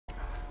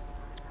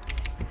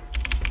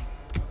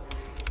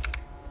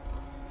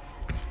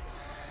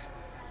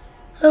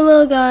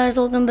Hello guys,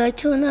 welcome back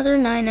to another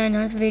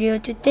 999 video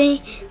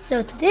today.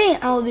 Today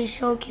I will be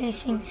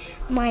showcasing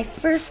my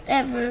first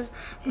ever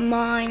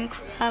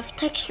Minecraft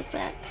texture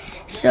pack.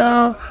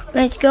 So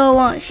let's go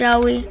on,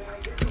 shall we?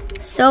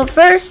 So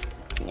first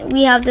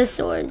we have the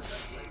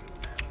swords.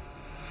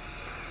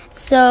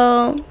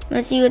 So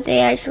let's see what they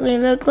actually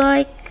look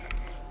like.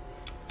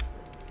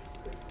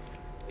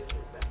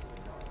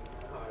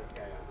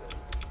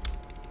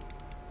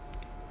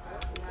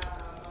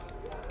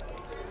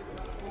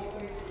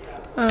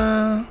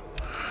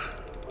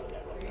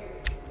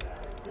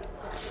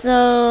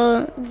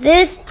 So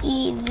these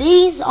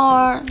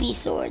are the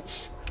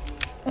swords.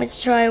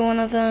 Let's try one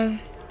of them.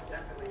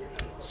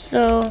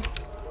 So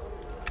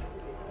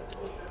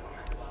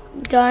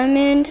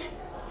diamond.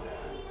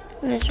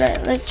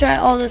 Let's try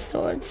all the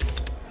swords.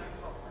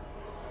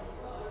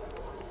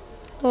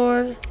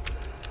 Sword.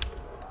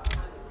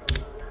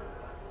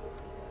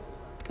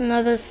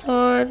 Another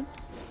sword.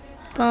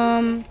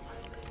 Bum.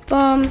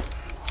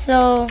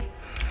 So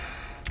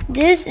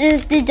this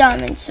is the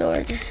diamond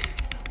sword.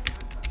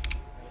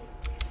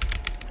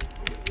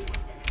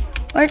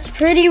 Works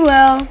pretty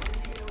well.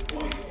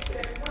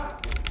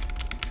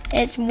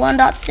 It's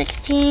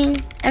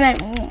 1.16. I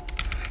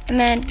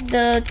meant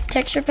the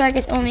texture pack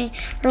is only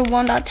for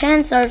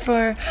 1.10. Sorry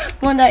for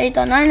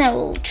 1.8.9. I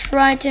will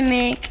try to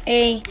make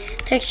a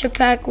texture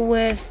pack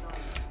with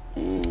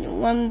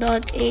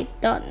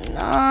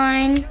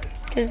 1.8.9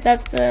 because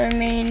that's the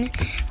main,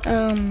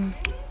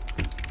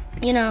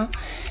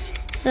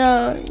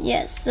 So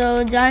yes,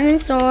 so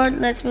diamond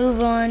sword. Let's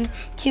move on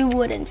to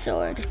wooden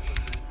sword.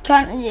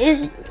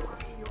 It's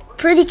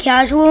pretty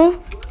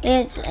casual.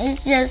 It's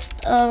just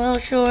a little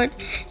short.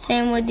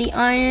 Same with the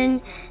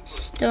iron,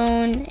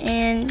 stone,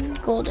 and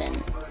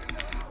golden.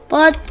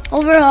 But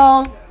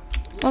overall,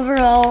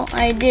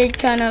 I did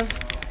kind of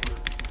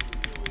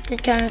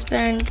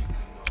spend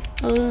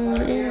a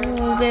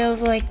little bit. It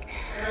was like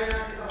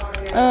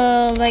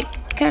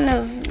kind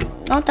of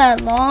not that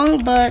long,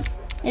 but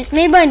it's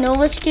made by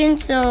Novaskin.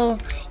 So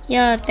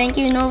yeah, thank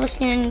you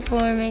Novaskin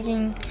for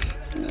making.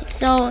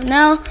 So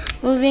now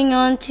moving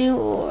on to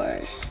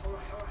ores.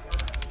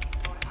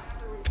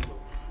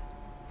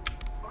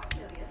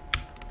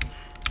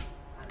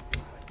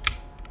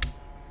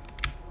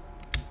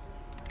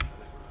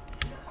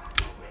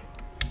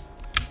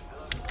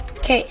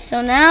 Okay,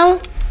 so now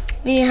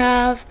we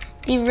have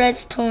the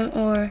redstone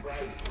ore.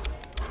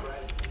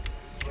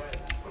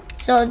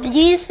 So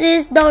this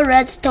is the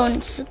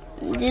redstone.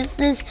 This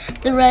is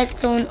the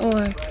redstone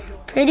ore.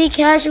 Pretty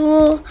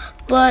casual,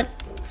 but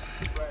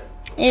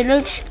it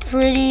looks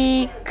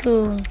pretty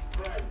cool.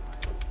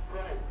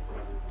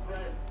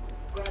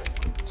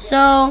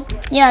 So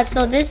yeah,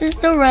 so this is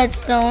the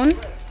redstone,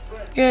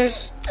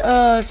 just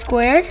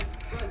squared.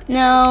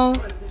 Now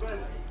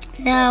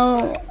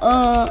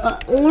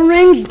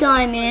orange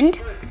diamond.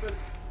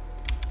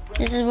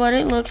 This is what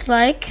it looks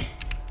like.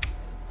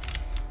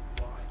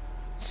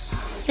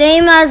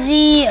 Same as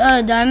the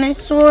diamond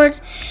sword.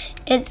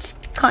 It's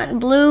kind of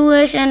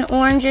bluish and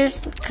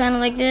oranges, kind of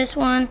like this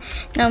one.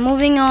 Now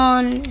moving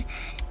on,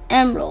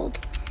 emerald.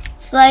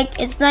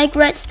 It's like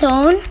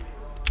redstone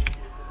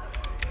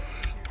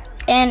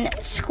and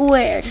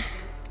squared.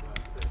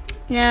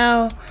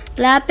 Now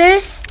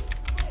lapis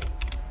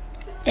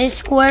is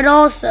squared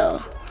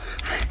also.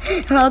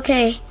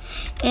 Okay,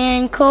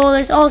 and coal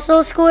is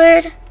also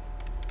squared.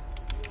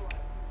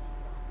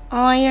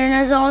 Iron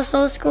is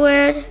also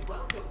squared.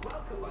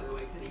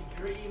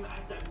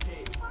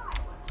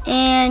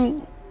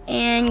 And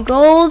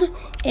gold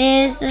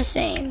is the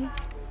same.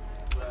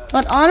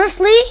 But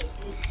honestly,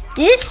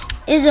 this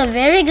is a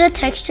very good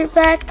texture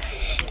pack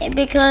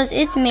because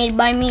it's made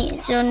by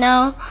me. So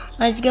now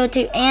let's go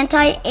to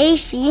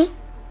anti-AC.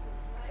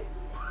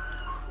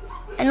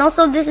 And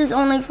also this is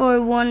only for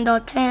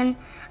 1.10. I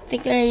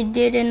think I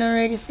didn't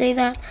already say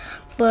that.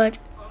 But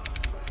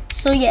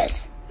so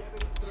yes.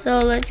 So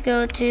let's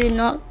go to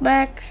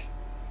knockback.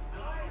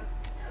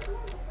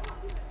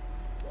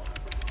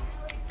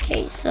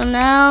 Okay, so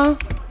now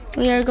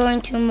we are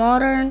going to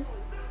modern.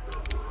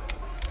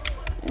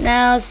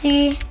 Now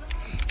see,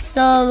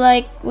 so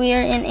like we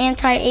are in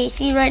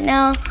anti-AC right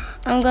now.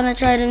 I'm gonna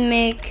try to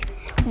make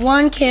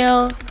one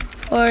kill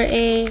for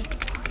a.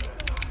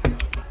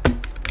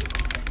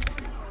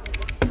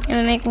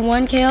 Gonna make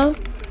one kill.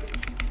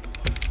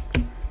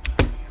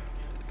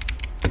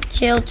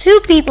 Kill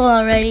 2 people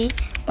already.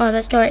 Wow,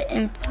 that's quite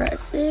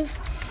impressive.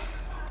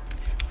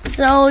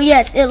 So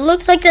yes, it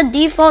looks like the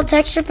default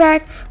texture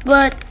pack,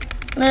 but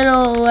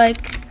little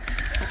like,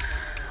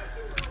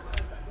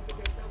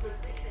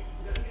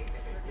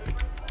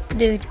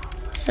 dude.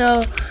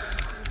 So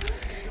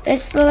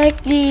it's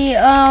like the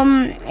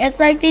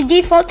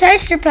default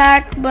texture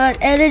pack, but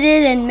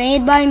edited and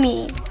made by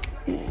me.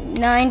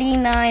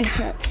 99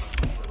 huts.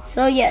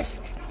 So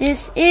yes,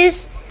 this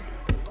is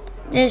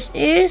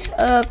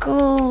a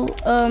cool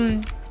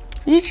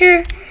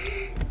feature,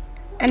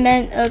 and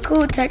then a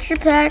cool texture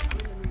pack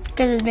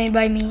because it's made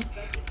by me.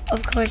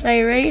 Of course,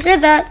 I already said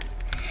that.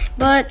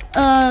 But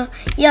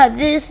yeah,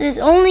 this is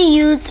only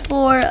used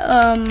for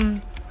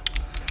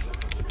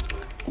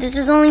this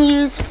is only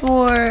used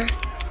for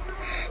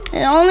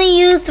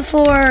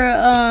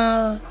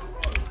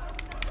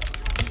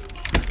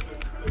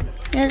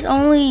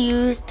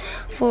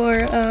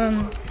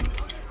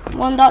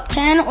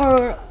 1.10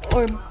 or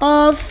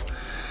above,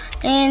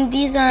 and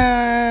these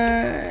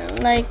are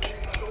like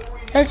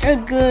such a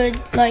good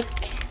like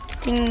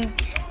thing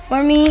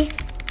for me.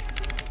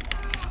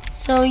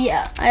 So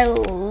yeah, I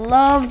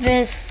love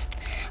this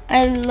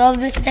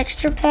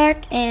texture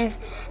pack, and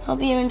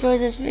hope you enjoyed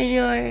this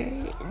video.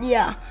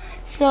 Yeah,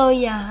 so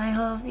yeah, I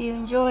hope you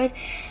enjoyed.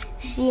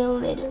 See you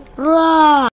later. Bye.